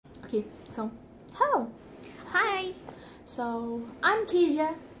Okay, so hello. Hi, So I'm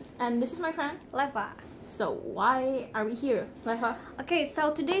Kheisya, and this is my friend. Leva. So why are we here, Leva? Okay,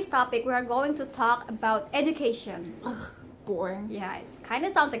 so today's topic we are going to talk about education. Ugh, boring. Yeah, it kind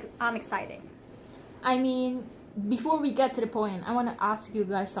of sounds unexciting. I mean, before we get to the point, I want to ask you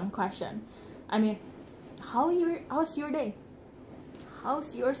guys some question. I mean, how's your day?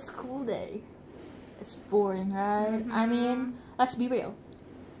 How's your school day? It's boring, right? I mean, let's be real.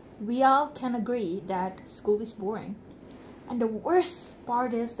 We all can agree that school is boring. And the worst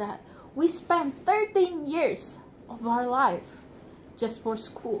part is that we spent 13 years of our life just for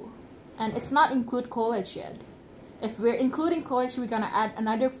school. And it's not include college yet. If we're including college, we're gonna add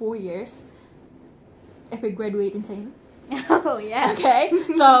another 4 years if we graduate in time. Oh, yeah. Okay,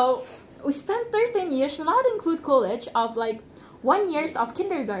 so we spent 13 years, not include college, of like 1 year of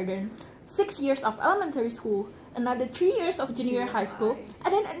kindergarten, 6 years of elementary school, another 3 years of junior high school,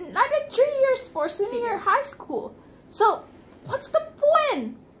 and then another 3 years for senior high school. So what's the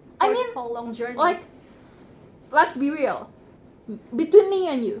point? I mean, this whole long journey. Like, let's be real. Between me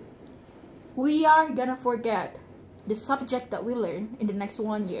and you, we are gonna forget the subject that we learn in the next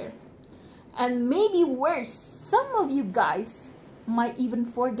 1 year. And maybe worse, some of you guys might even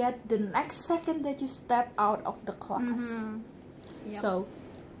forget the next second that you step out of the class. Yep. So,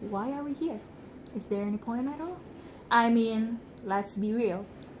 why are we here? Is there any point at all? I mean, let's be real.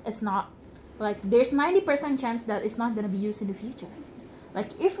 It's not, like, there's 90% chance that it's not gonna be used in the future.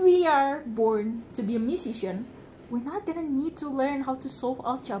 Like, if we are born to be a musician, we're not gonna need to learn how to solve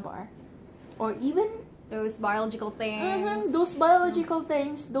algebra. Or even those biological things. those biological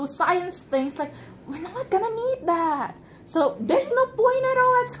things, those science things, like, we're not gonna need that. So there's no point at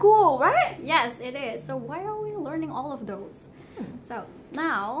all at school, right? Yes, it is. So why are we learning all of those? So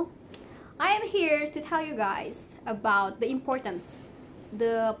now, I am here to tell you guys about the importance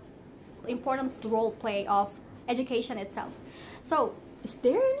role play of education itself. So, Is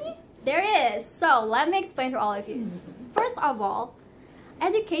there any? there is. So let me explain to all of you. First of all,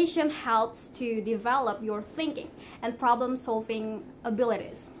 education helps to develop your thinking and problem-solving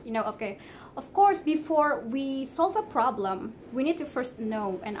abilities. Okay. Of course, before we solve a problem, we need to first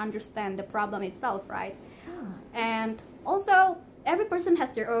know and understand the problem itself, right? And also, every person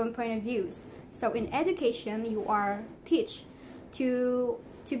has their own point of views. So in education, you are teach to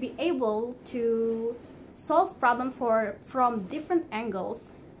be able to solve problem from different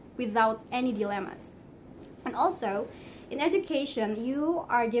angles without any dilemmas. And also, in education, you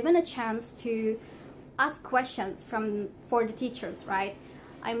are given a chance to ask questions for the teachers, right?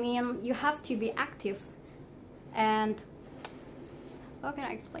 I mean, you have to be active, and how can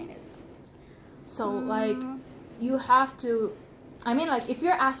I explain it? So like, you have to. I mean, like, if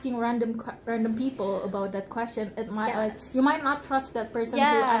you're asking random people about that question, it might like you might not trust that person to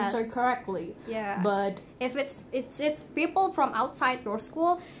answer correctly. Yeah. But if it's people from outside your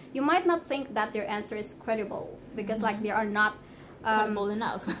school, you might not think that their answer is credible because like they are not credible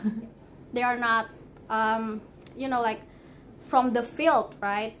enough. They are not like from the field,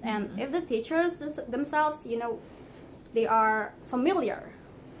 right? And if the teachers themselves, they are familiar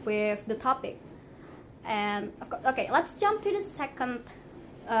with the topic. And of course, okay, let's jump to the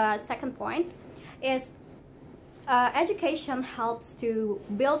second point. Is education helps to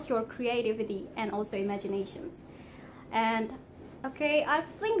build your creativity and also imaginations. And okay, I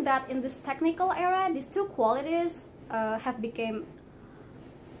think that in this technical era, these two qualities have become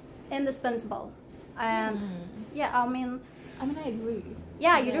indispensable. And yeah, I mean, I agree.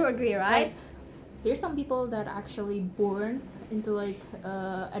 Yeah, you do agree, right? Like, there's some people that actually born into like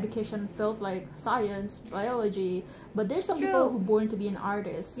education field like science, biology, but there's some people who born to be an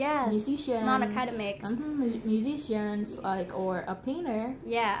artist, musician, non-academics, musicians, like, or a painter,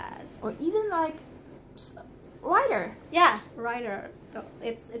 or even like writer. Yeah, writer.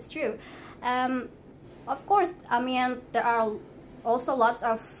 It's true. Of course, I mean, there are also lots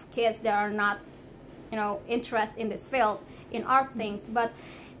of kids that are not interested in this field, in art things, but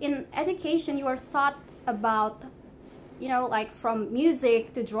in education you are taught about like from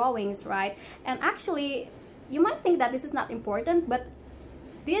music to drawings, right? And actually you might think that this is not important, but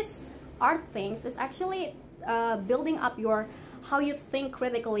these art things is actually building up how you think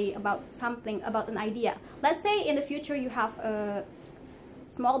critically about something, about an idea. Let's say in the future you have a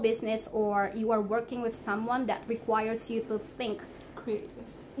small business, or you are working with someone that requires you to think creative.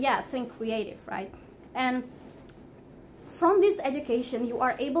 Yeah, think creative, right? And from this education you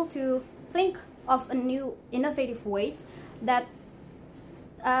are able to think of a new innovative ways that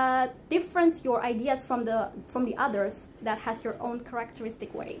difference your ideas from the others that has your own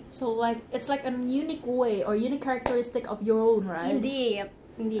characteristic way. So like, it's like a unique way or unique characteristic of your own, right? Indeed.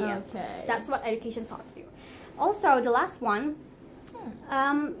 Indeed. Okay. That's what education taught you. Also, the last one,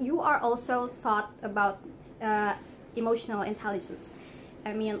 you are also taught about emotional intelligence.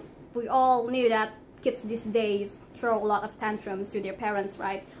 I mean, we all knew that kids these days throw a lot of tantrums to their parents,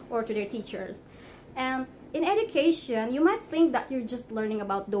 right? Or to their teachers. And in education, you might think that you're just learning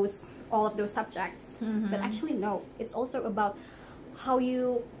about all of those subjects. But actually, no. It's also about how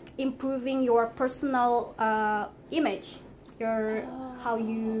you improving your personal image, how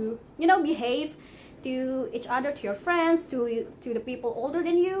you behave to each other, to your friends, to the people older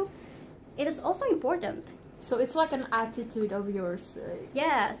than you. It is also important. So it's like an attitude of yours.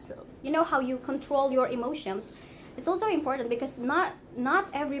 Yes. So. You know how you control your emotions. It's also important because not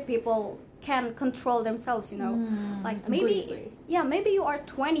every people can control themselves. Like maybe maybe you are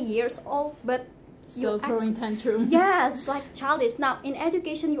 20 years old, but still throwing tantrums. Yes, like childish. Now in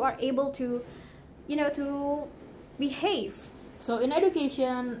education, you are able to, to behave. So in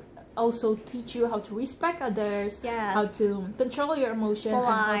education, also teach you how to respect others, how to control your emotion, and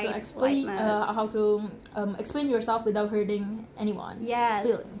how to explain yourself without hurting anyone. Yes,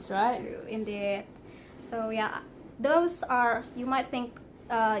 feelings, right? True, indeed. So yeah, those are, you might think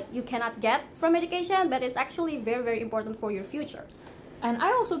you cannot get from education, but it's actually very, very important for your future. And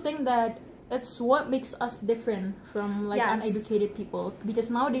I also think that it's what makes us different from like uneducated people, because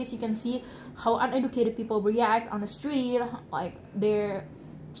nowadays you can see how uneducated people react on the street, like they're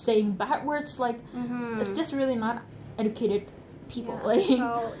saying bad words, like it's just really not educated people. Like,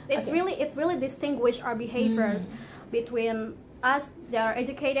 so it's it really distinguish our behaviors between us that are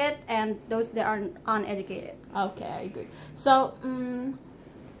educated and those that are uneducated. Okay, I agree. So in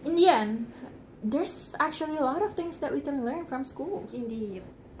the end, there's actually a lot of things that we can learn from schools. Indeed,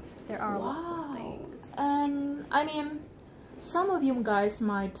 there are lots of things. And I mean, some of you guys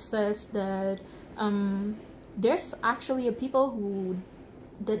might says that there's actually a people who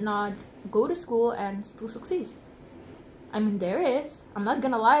did not go to school and still succeed. I mean, there is. I'm not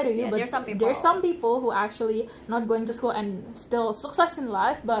gonna lie to you, but there's some people who actually not going to school and still success in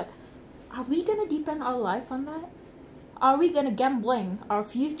life. But are we gonna depend our life on that? Are we gonna gambling our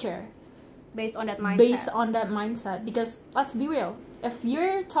future based on that mindset? Based on that mindset, because let's be real. If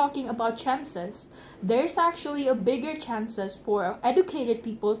you're talking about chances, there's actually a bigger chances for educated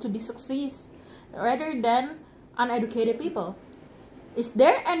people to be succeed rather than uneducated people. Is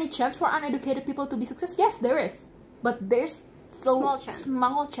there any chance for uneducated people to be success? Yes, there is, but there's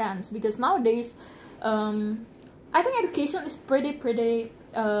small chance because nowadays, I think education is pretty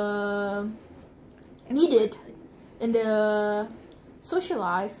needed in the social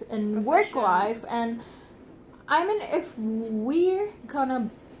life and work life. And I mean, if we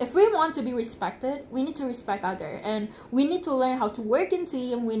want to be respected, we need to respect others, and we need to learn how to work in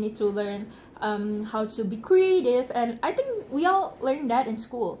team. We need to learn how to be creative, and I think we all learn that in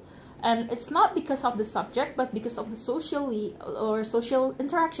school. And it's not because of the subject, but because of the social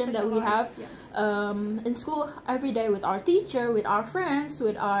interaction that we have in school every day with our teacher, with our friends,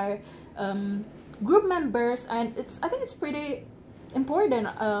 with our group members. And I think it's pretty important.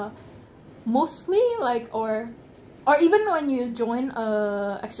 Mostly or even when you join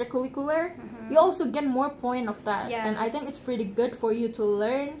extracurricular, you also get more point of that. And I think it's pretty good for you to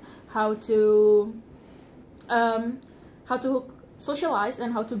learn how to socialize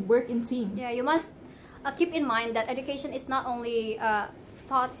and how to work in team. Yeah, you must keep in mind that education is not only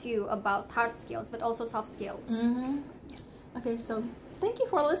taught you about hard skills but also soft skills. Okay, so thank you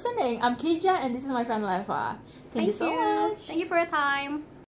for listening. I'm Kheisya and this is my friend Leva. Thank you so much. Thank you for your time.